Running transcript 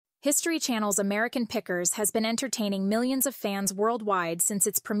History Channel's American Pickers has been entertaining millions of fans worldwide since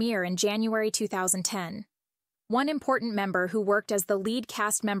its premiere in January 2010. One important member who worked as the lead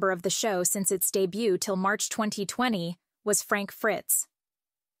cast member of the show since its debut till March 2020 was Frank Fritz.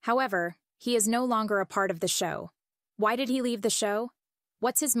 However, he is no longer a part of the show. Why did he leave the show?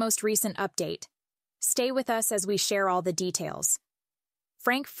 What's his most recent update? Stay with us as we share all the details.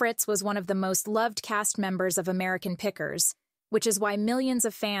 Frank Fritz was one of the most loved cast members of American Pickers, which is why millions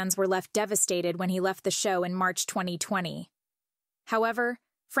of fans were left devastated when he left the show in March 2020. However,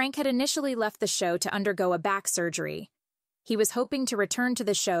 Frank had initially left the show to undergo a back surgery. He was hoping to return to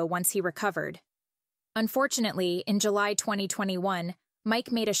the show once he recovered. Unfortunately, in July 2021,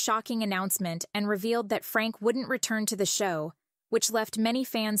 Mike made a shocking announcement and revealed that Frank wouldn't return to the show, which left many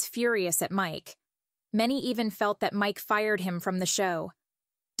fans furious at Mike. Many even felt that Mike fired him from the show.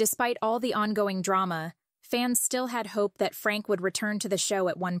 Despite all the ongoing drama, fans still had hope that Frank would return to the show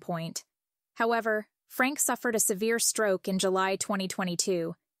at one point. However, Frank suffered a severe stroke in July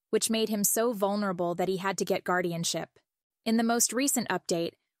 2022, which made him so vulnerable that he had to get guardianship. In the most recent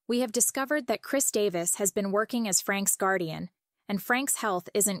update, we have discovered that Chris Davis has been working as Frank's guardian, and Frank's health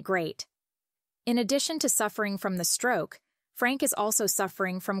isn't great. In addition to suffering from the stroke, Frank is also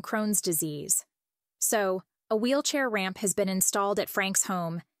suffering from Crohn's disease. So, a wheelchair ramp has been installed at Frank's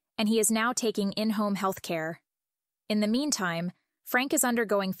home, and he is now taking in-home health care. In the meantime, Frank is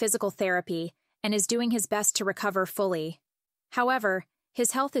undergoing physical therapy and is doing his best to recover fully. However,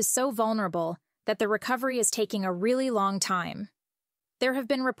 his health is so vulnerable that the recovery is taking a really long time. There have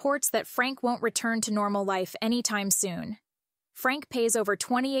been reports that Frank won't return to normal life anytime soon. Frank pays over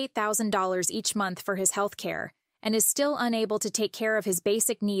 $28,000 each month for his health care and is still unable to take care of his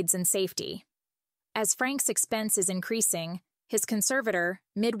basic needs and safety. As Frank's expense is increasing, his conservator,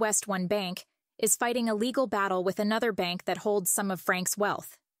 Midwest One Bank, is fighting a legal battle with another bank that holds some of Frank's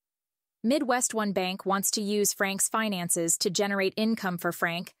wealth. Midwest One Bank wants to use Frank's finances to generate income for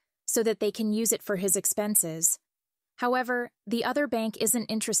Frank so that they can use it for his expenses. However, the other bank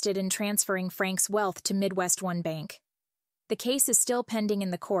isn't interested in transferring Frank's wealth to Midwest One Bank. The case is still pending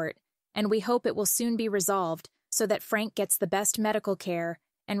in the court, and we hope it will soon be resolved so that Frank gets the best medical care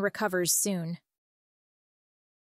and recovers soon.